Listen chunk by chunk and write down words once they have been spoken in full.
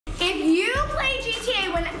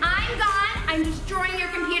I'm destroying your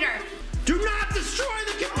computer. Do not destroy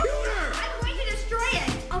the computer! I'm going to destroy it.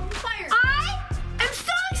 Open fire. I am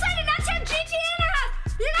so excited not to have GTA in our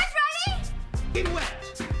house. You guys ready? Get wet.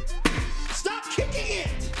 Stop kicking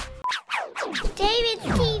it! David's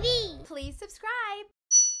TV. Please subscribe.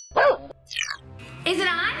 Is it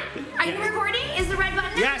on? Are you recording? Is the red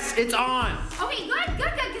button? Yes, it's on. Okay, good,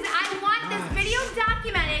 because I want this video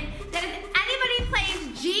documented that if anybody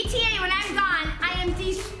plays GTA when I'm gone, I am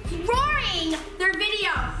destroying their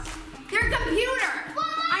video, their computer.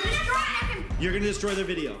 I'm destroying You're gonna destroy their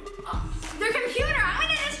video. their computer. I'm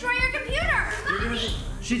gonna destroy your computer.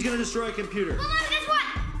 She's gonna destroy a computer. Well, Mom, guess what?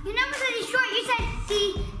 You never said destroy. You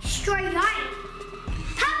said destroy life.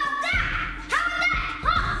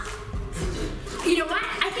 You know what?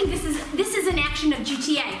 I think this is an action of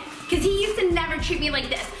GTA because he used to never treat me like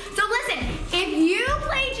this. So listen, if you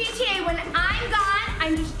play GTA when I'm gone,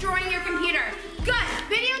 I'm destroying your computer. Good.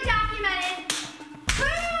 Video documented.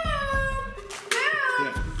 Boom.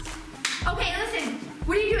 Boom. Yeah. Okay, listen.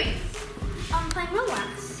 What are you doing? I'm playing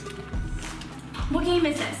Roblox. What game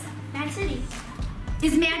is this? Mad City.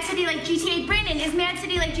 Is Mad City like GTA? Brandon, is Mad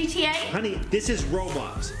City like GTA? Honey, this is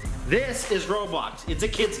Roblox. This is Roblox. It's a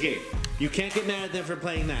kid's game. You can't get mad at them for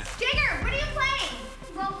playing that. Jagger, what are you playing?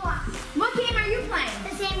 Roblox. What game are you playing?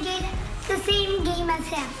 The same game. The same game as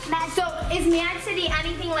him. Mad So is Mad City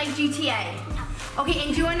anything like GTA? No. Okay,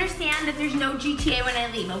 and do you understand that there's no GTA when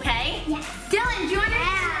I leave, okay? Yes. Dylan, do you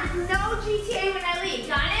understand there's no GTA when I leave?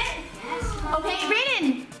 Got it? Yes. Okay,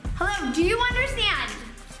 Brayden, hello, do you understand?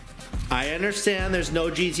 I understand there's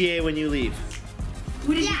no GTA when you leave.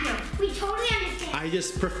 What did you do? Yeah, we totally understand. I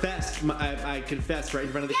just professed, I confessed right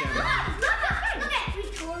in front of the Yeah, camera. look, we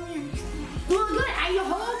totally understand. Well, good, I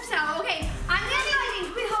hope so. Okay, I'm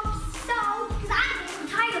gonna We hope so, because I'm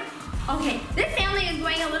tired. Okay, this family is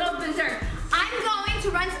going a little berserk. I'm going to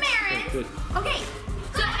run some errands. Good. Okay,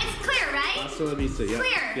 so it's clear, right? So let me see. Yeah.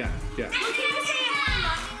 Clear. Yeah. Yeah. Okay, I'm saying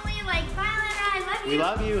lovingly, like, bye, Lena, I love you. We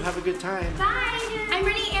love you. Have a good time. Bye. I'm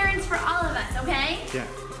running errands for all of us, okay? Yeah.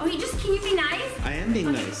 Okay, can you be nice? I am being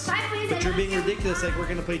Okay, nice. bye, please. But I you're love being you. ridiculous like we're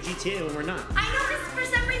gonna play GTA when we're not. I know this for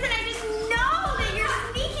some reason. I just know that you're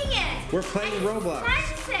sneaking it. We're playing Roblox.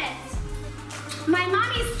 Sense it. My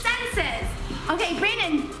mommy senses. Okay,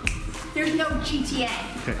 Brandon, there's no GTA.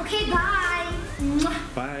 Okay. Bye.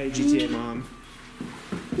 Mwah. Bye, GTA mom.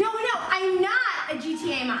 No, I'm not a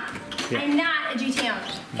GTA mom. Yeah. I'm not a GTA mom.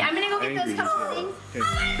 Okay, I'm gonna go get Angry those couple as hell. things.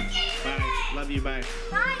 Okay. Oh, Bye. Love you. Bye.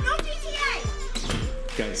 Bye. No GTA.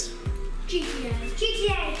 Guys,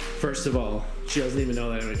 GTA. first of all, she doesn't even know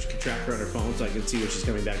that I can track her on her phone so I can see when she's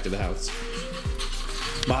coming back to the house.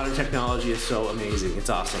 Modern technology is so amazing. It's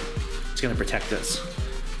awesome. It's gonna protect us.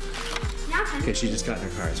 Okay, she just got in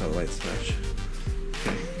her car, so the lights flash.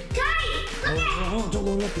 Okay. Guys, look at Oh, don't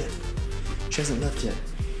go look yet. She hasn't left yet.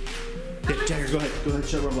 Yeah, Jagger, go ahead. Go ahead,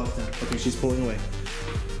 shut Roblox down. Okay, she's pulling away.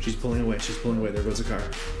 She's pulling away. She's pulling away. There goes the car.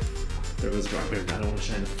 There goes the car. I don't want to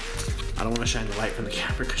shine. I don't want to shine the light from the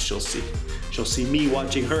camera because she'll see. She'll see me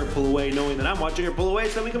watching her pull away, knowing that I'm watching her pull away.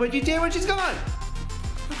 So we can play GTA when she's gone.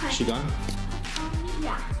 Okay. Is she gone?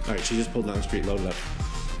 Yeah. All right, she just pulled down the street. Loaded up.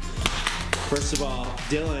 First of all,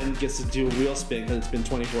 Dylan gets to do a wheel spin because it's been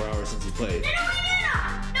 24 hours since he played. No,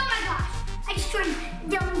 my gosh. I just joined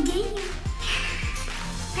Dylan Gaming.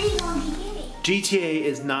 How you going to gaming? GTA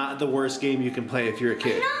is not the worst game you can play if you're a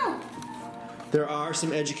kid. No. There are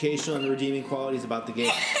some educational and redeeming qualities about the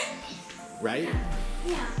game. Right?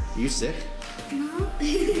 Yeah. Are you sick? No.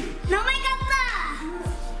 No, my God.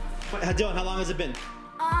 Wait, Dylan, how long has it been?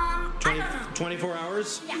 I don't know. 24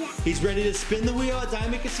 hours? Yeah. He's ready to spin the wheel at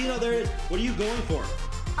Diamond Casino. There it is. What are you going for?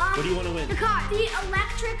 What do you want to win? The car. The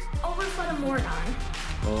electric overfoot of Mordon.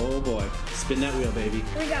 Oh boy. Spin that wheel, baby.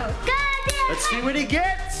 Here we go. Go, Dylan. Let's see what he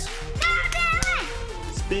gets. Go, Dylan.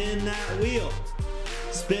 Spin that wheel.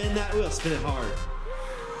 Spin that wheel. Spin it hard.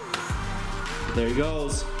 There he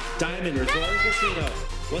goes. Diamond, Resort Casino.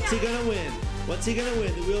 What's he gonna win? What's he gonna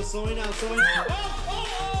win? The wheel's slowing down, slowing down.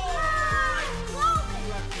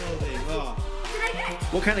 Clothing. Oh. Did I get it?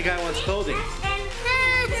 What kind of guy wants clothing? I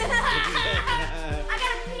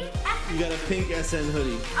got a pink SMG. You got a pink SN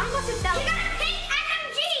hoodie. I'm supposed to sell it. You got a pink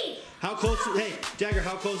SMG. How close? Hey, Jagger,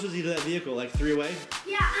 how close was he to that vehicle? Like 3 away?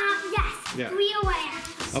 Yeah. Yes. Yeah. 3 away.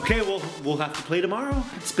 Okay, well, we'll have to play tomorrow.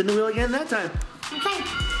 Spin the wheel again that time. Okay.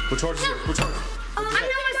 Which horse is it? Which horse? I'm number 6.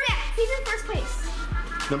 He's in first place.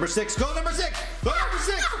 Number 6. Go number 6. Go number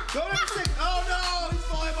 6. Go number 6. Oh no, he's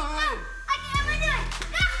falling behind. I'm gonna do it.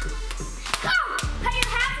 Go. Go.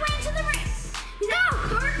 You're halfway into the race. Go.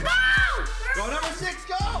 Go. Go number 6.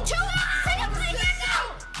 Go. 2 seconds. Go.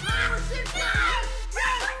 Number 6. Go. Go.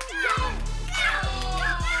 Go. Go.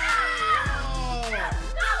 Go.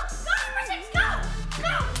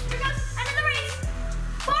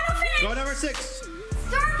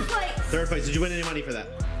 Third place. Did you win any money for that?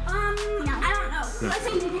 No. I don't know. No. Let's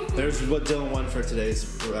see. There's what Dylan won for today's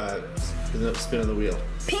spin of the wheel.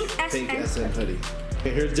 Pink SM. Pink SM hoodie. Okay,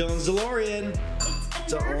 here's Dylan's DeLorean.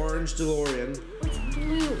 It's an orange DeLorean. It's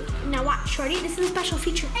blue. Now watch, Shorty. This is a special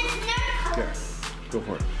feature. And it's never Here, go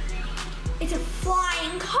for it. It's a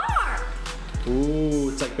flying car. Ooh,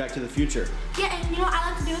 it's like Back to the Future. Yeah, and you know what I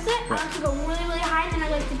like to do with it? What? I like to go really, really high, and then I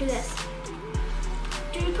like to do this.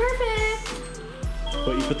 Dude, perfect.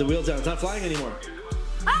 But you put the wheels down. It's not flying anymore.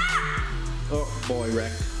 Ah! Oh boy,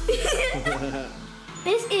 wreck.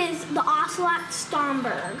 This is the Ocelot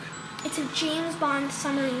Stormberg. It's a James Bond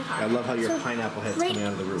submarine car. I love how your pineapple head's coming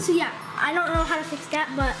out of the roof. So yeah, I don't know how to fix that,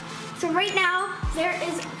 but so right now there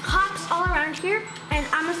is cops all around here, and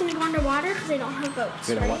I'm just gonna go underwater because they don't have boats.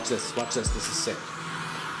 Okay, now right? watch this. Watch this. This is sick.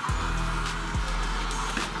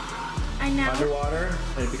 And now, Underwater,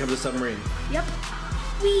 and it becomes a submarine. yep.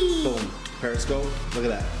 Whee! Boom. Periscope. Look at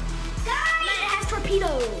that. Guys! It has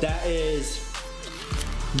torpedoes. That is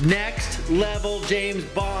next level James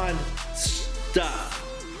Bond stuff.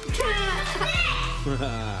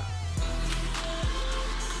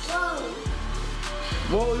 Whoa.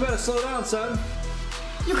 Whoa, we better slow down, son.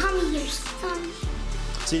 You call me your son.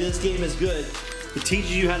 See, this game is good. It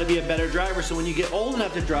teaches you how to be a better driver, so when you get old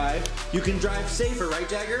enough to drive, you can drive safer, right,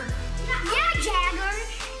 Jagger? Yeah, Jagger.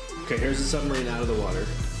 Okay, here's the submarine out of the water.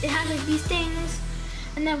 It has like these things,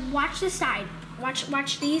 and then watch the side.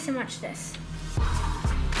 Watch these and watch this.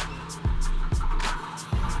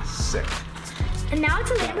 Sick. And now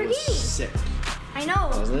it's a That was Lamborghini. sick, I know.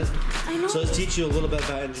 wasn't it? I know. So let's teach you a little bit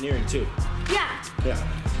about engineering, too. Yeah. Yeah.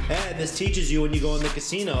 And this teaches you when you go in the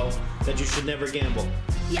casino that you should never gamble,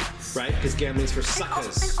 Yes. right? Because gambling's for And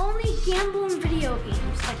suckers. only gamble in video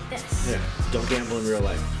games like this. Yeah, don't gamble in real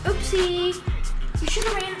life. Oopsie. You should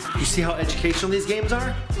have ran. You see how educational these games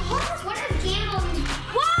are? What is gambling?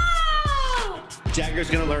 Whoa! Jagger's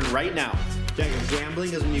gonna learn right now. Jagger,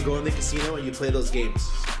 gambling is when you go in the casino and you play those games.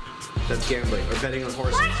 That's gambling. Or betting on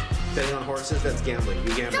horses. What? Betting on horses, that's gambling.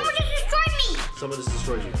 You gamble. Someone just destroyed me. Someone just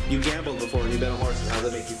destroyed you. You gambled before and you bet on horses. How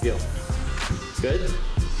does that make you feel? Good?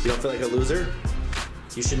 You don't feel like a loser?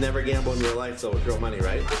 You should never gamble in real life though with real money,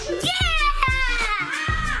 right? Yeah!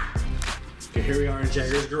 Okay, here we are in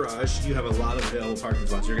Jagger's garage. You have a lot of available parking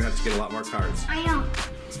spots. You're gonna have to get a lot more cars. I know.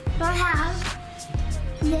 So I have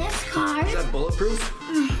this card. Is that bulletproof?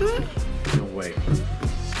 Mm-hmm. No way.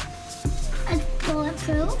 It's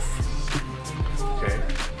bulletproof. Okay.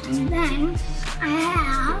 And then I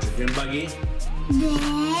have Your buggy.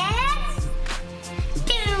 this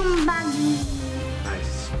doom buggy.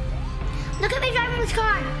 Nice. Look at me driving this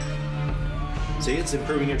car. See, it's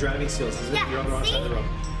improving your driving skills, isn't it? Yeah, You're on the wrong see? side of the road.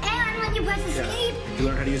 And when you press Yeah. escape, You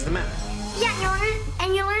learn how to use the map. yeah,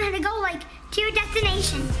 you learn how to go like to your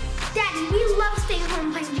destination. Daddy, we love staying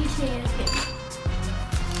home playing GTA as kids.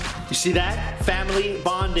 You see that? Family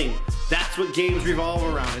bonding. That's what games revolve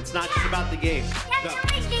around. It's not just about the game. That's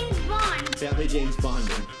how James Bond. Family James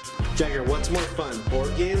bonding. Jagger, what's more fun,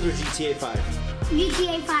 board games or GTA 5?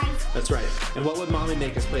 GTA 5. That's right. And what would Mommy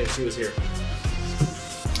make us play if she was here?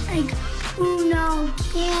 Like Uno,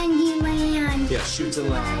 Candyland. Yeah, shoots and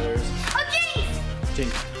ladders. Oh, jeez! Jane,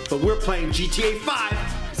 but we're playing GTA 5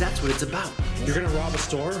 because that's what it's about. You're gonna rob a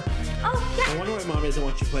store? Oh, I yeah. wonder why Mommy doesn't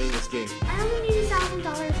want you playing this game. I only need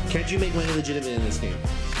 $1,000. Can't you make money legitimately in this game?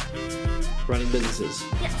 Running businesses.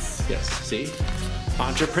 Yes. Yes, see?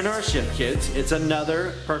 Entrepreneurship, kids. It's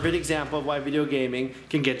another perfect example of why video gaming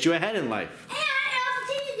can get you ahead in life. And it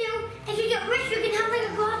also teaches you, if you get rich, you can have like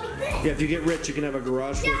a garage like this. Yeah, if you get rich, you can have a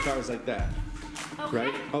garage full of Yeah. cars like that. Okay.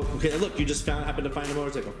 Right? Oh, okay, look, you just happened to find a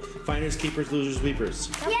motorcycle. Finders, keepers, losers, weepers.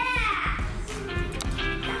 Yeah!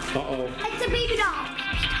 Uh-oh. It's a baby doll.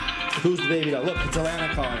 Who's the baby doll? Look, it's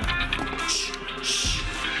Alana calling. Shh, shh.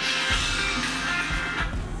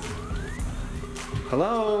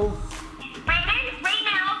 Hello? Right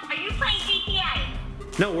now, are you playing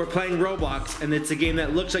GTA? No, we're playing Roblox, and it's a game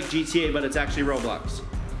that looks like GTA, but it's actually Roblox.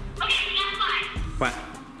 Okay, guess what? What?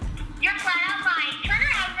 You're flat out lying. Turn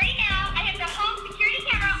around right now. I have the home security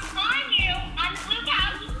camera on you on the blue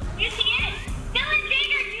couch. You see it? Dylan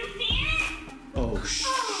Jagger, you see it? Oh,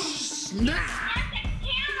 snap! That's the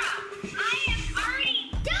camera. I am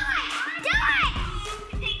already. Do it! Do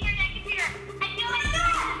it! Take your neck computer. I feel like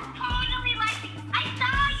totally like I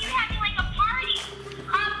saw you having like a party.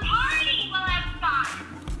 A party while I was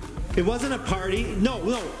gone. It wasn't a party. No.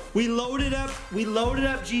 We loaded up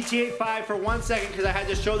GTA 5 for 1 second because I had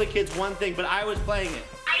to show the kids one thing, but I was playing it.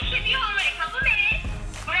 I should be home in a couple minutes.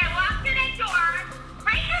 When I walk through that door,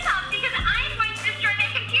 brace yourself because I'm going to destroy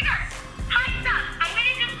that computer. Time's up. I'm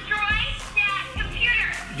going to destroy that computer.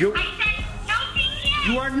 You- I said no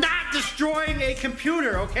GTA. You are not destroying a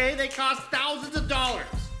computer, okay? They cost thousands of dollars.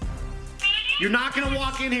 You're not gonna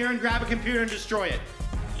walk in here and grab a computer and destroy it.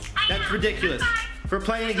 That's ridiculous. For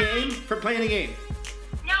playing a game? For playing a game.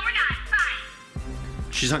 No, we're not.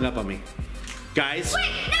 Fine. She's hung up on me. Guys.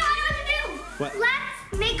 Wait, no, I know what to do. What?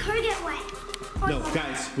 Let's make her get wet. No,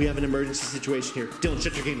 guys, we have an emergency situation here. Dylan,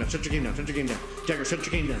 shut your game down, shut your game down, shut your game down. Jagger, shut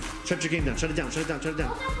your game down, shut your game down, shut it down, shut it down, shut it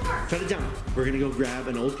down. Shut it down. We're gonna go grab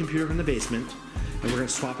an old computer from the basement, and we're gonna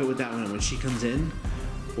swap it with that one, and when she comes in,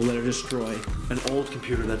 we'll let her destroy an old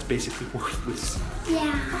computer that's basically worthless. Yeah.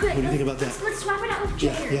 What do you think about that? Let's swap it out with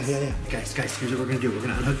Jaggers. Yeah. Guys, here's what we're gonna do. We're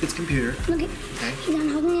gonna unhook this computer. Look at, Okay. he's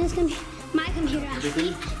unhooking his computer. My computer,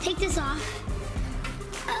 actually. Take this off.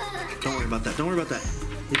 Don't worry about that, don't worry about that.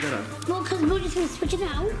 Leave that on. Well, because we're just going to switch it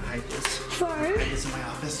out Hide this. for Hide this in my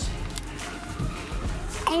office.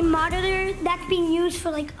 a monitor that's being used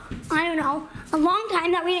for, like, I don't know, a long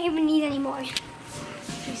time that we don't even need anymore.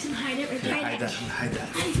 Jason, hide it right Yeah, there. hide that, hide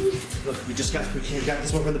that. Look, we got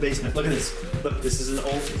this one from the basement. Look at this. Look, this is an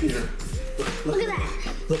old computer. Look at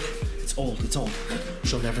that. Look, it's old, it's old.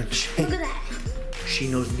 She'll never, Look at that. she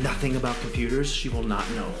knows nothing about computers. She will not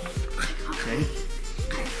know. Okay?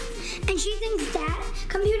 And she thinks that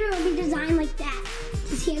computer will be designed like that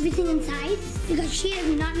to see everything inside because she does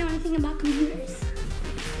not know anything about computers.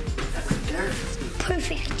 That right there.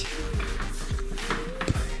 Perfect.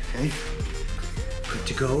 Okay. Good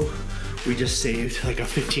to go. We just saved like a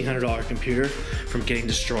 $1,500 computer from getting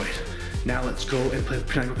destroyed. Now let's go and play.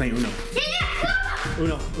 Can I go play Uno?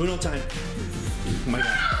 Uno time. Oh my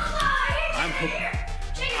God.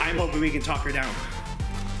 I'm hoping we can talk her down.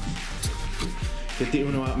 Get the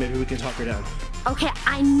Uno out, maybe we can talk her down. Okay,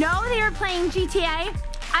 I know they were playing GTA.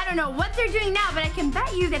 I don't know what they're doing now, but I can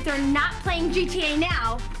bet you that they're not playing GTA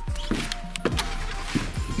now.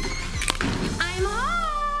 I'm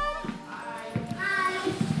home.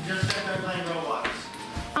 Hi. Just like they're playing Roblox.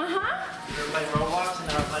 Uh-huh. They're playing Roblox and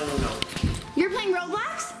now I'm playing Uno. You're playing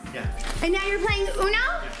Roblox? Yeah. And now you're playing Uno?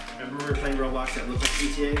 Yeah. Remember we were playing Roblox that looked like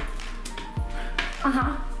GTA?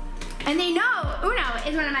 Uh-huh. And they know Uno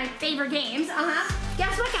is one of my favorite games. Uh-huh.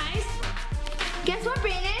 Guess what, guys? Guess what,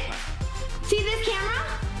 Brandon? See this camera?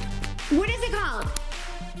 What is it called?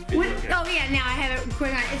 Oh, yeah, now I have it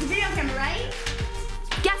going on. It's a video camera, right?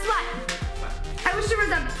 Guess what? I wish there was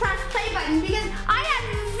a press play button because I have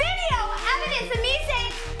video evidence of me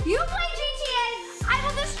saying, you play GTA, I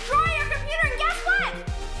will destroy your computer, and guess what?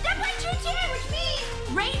 They're playing GTA, which means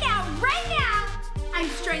right now, I'm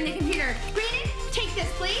destroying the computer. Brandon, take this,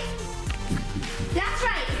 please. That's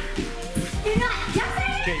right. You're not. Yes, I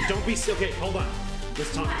am. Okay, don't be silly. Okay, hold on.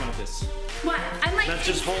 Let's talk about this. What? I'm like. Let's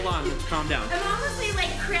just hold on. Let's calm down. I'm honestly like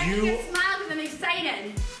cracking You- a smile because I'm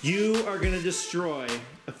excited. You are gonna destroy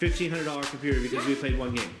a $1,500 computer because we played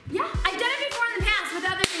one game. Yeah, I've done it before in the past with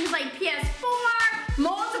other things like PS4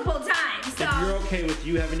 multiple times. So. If you're okay with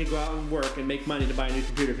you having to go out and work and make money to buy a new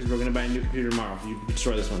computer because we're gonna buy a new computer tomorrow, you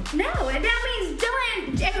destroy this one. No, and that means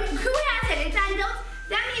Dylan. Who has it? It's on Dylan.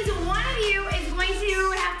 That means one of you is going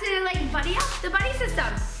to have to like buddy up the buddy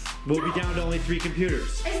system. We'll be down to only 3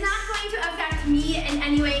 computers. It's not going to affect me in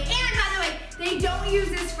any way. And by the way, they don't use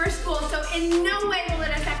this for school, so in no way will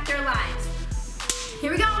it affect their lives.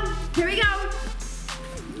 Here we go. Here we go.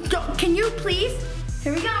 Go. Can you please?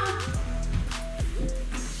 Here we go.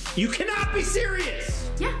 You cannot be serious!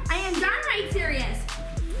 Yeah, I am darn right serious.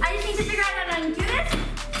 I just need to figure out how to do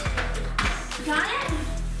this. Got it?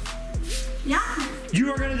 Yeah.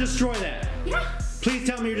 You are gonna destroy that. Yeah. Please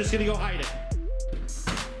tell me you're just gonna go hide it.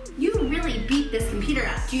 You really beat this computer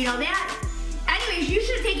up. Do you know that? Anyways, you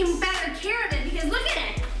should have taken better care of it because look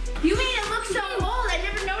at it. You made it look so old. I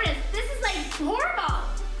never noticed. This is like horrible.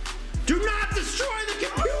 Do not destroy the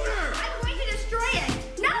computer! I'm going to destroy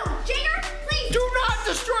it. No, Jagger, please. Do not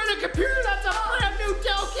destroy the computer! That's a brand new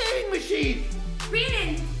Dell gaming machine!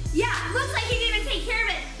 Brandon, yeah, looks like you didn't even take care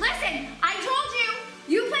of it. Listen, I told you,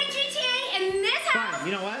 you play GTA in this house. Fine,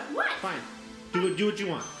 you know what? What? Fine. Do what you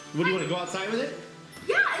want. What do you want to go outside with it?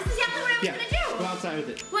 Yeah, this is exactly what I was Yeah, going to do. go outside with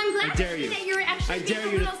it. Well, I'm glad I dare to see you. that you're actually I dare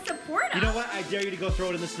being you a to- little supportive. You know what? I dare you to go throw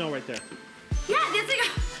it in the snow right there. Yeah, that's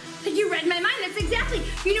like you read my mind. That's exactly.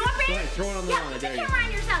 You know what, Brandon? Go ahead, throw it on the lawn, I put dare the you. camera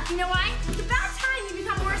on yourself. You know why? It's about time you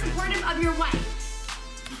become more supportive of your wife.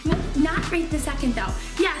 Well, not right this second, though.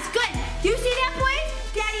 Yes, good. You see that, boys?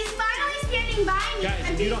 Daddy's finally standing by me. Guys,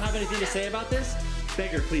 if you don't have anything to say about this,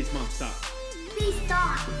 beg her, please, Mom, stop. Please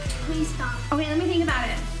stop. Please stop. Okay, let me think about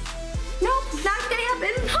it. Nope, it's not gonna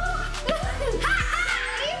happen.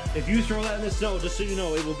 If you throw that in the snow, just so you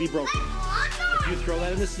know, it will be broken. If you throw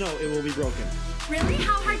that in the snow, it will be broken. Really?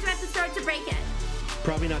 How hard do I have to start to break it?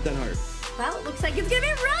 Probably not that hard. Well, it looks like it's gonna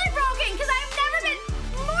be really broken because I've never been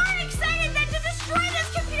more excited than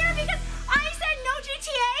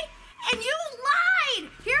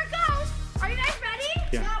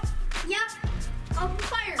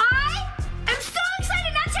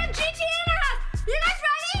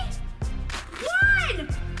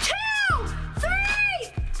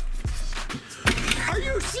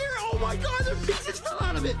you serious? Oh my God, the pieces fell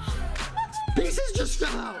out of it. Pieces just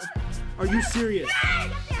fell out. Are you serious?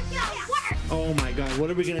 Oh my God, what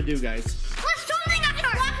are we gonna do, guys? Let's totally not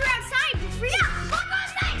gonna lock her outside for free. Yeah, lock her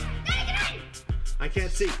outside. Gotta get in. I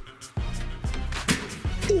can't see.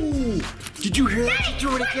 Ooh, did you hear that? She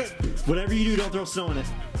threw it again. Whatever you do, don't throw snow in it.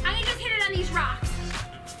 I'm gonna just hit it on these rocks.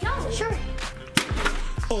 No, sure.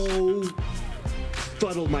 Oh,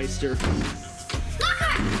 Fuddlemeister. Lock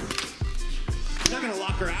her. You're not gonna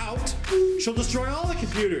lock her out. She'll destroy all the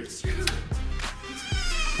computers.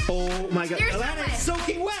 Oh my God, There's Alana, no it's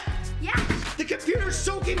soaking wet. Yeah. The computer's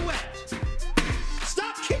soaking wet.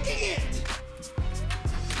 Stop kicking it.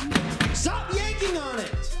 Stop yanking on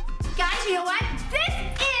it. Guys, you know what? This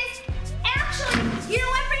is actually, you know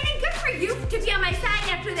what, Brandon? Good for you to be on my side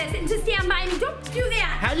after this and to stand by me. Don't do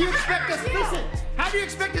that. How do you expect us? Listen. How do you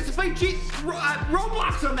expect us to play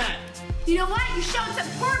Roblox on that? You know what? You showed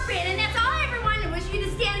support, Brandon. That's all I ever wanted was you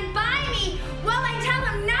to stand by me while I tell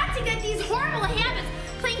them not to get these horrible habits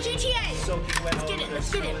playing GTA. Soaking wet. Let's get it.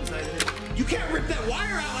 Let's get it. You can't rip that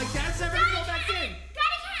wire out like that. It's never gonna go back in.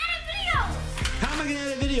 Daddy can't edit videos. How am I gonna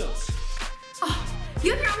edit videos? Oh,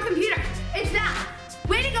 you have your own computer. It's that.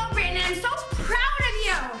 Way to go, Brandon. I'm so proud of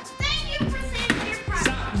you. Thank you for saying that you're proud.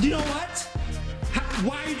 Stop. You know what?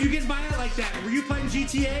 Why did you get violent like that? Were you playing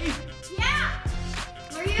GTA? Yeah.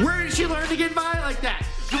 Were you? Where did she learn to get violent like that?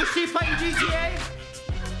 Was she playing GTA?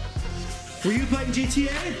 Were you playing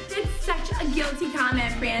GTA? It's such a guilty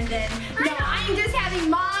comment, Brandon. No, I am just having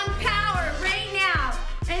mom power right now.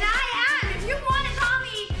 And I am. If you want to call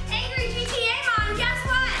me angry GTA mom, guess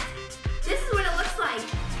what? This is what it looks like.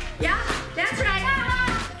 Yeah, that's right.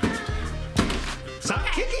 Stop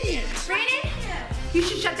kicking it. Brandon, you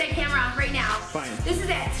should shut that camera off right now. Fine. This is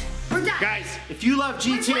it. We're done. Guys, if you love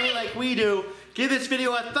GTA like we do, give this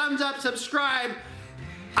video a thumbs up, subscribe.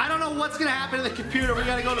 I don't know what's gonna happen to the computer. We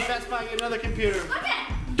gotta go to Best Buy and get another computer. Okay.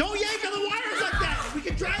 Don't yank on the wires like that. We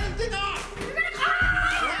can try the thing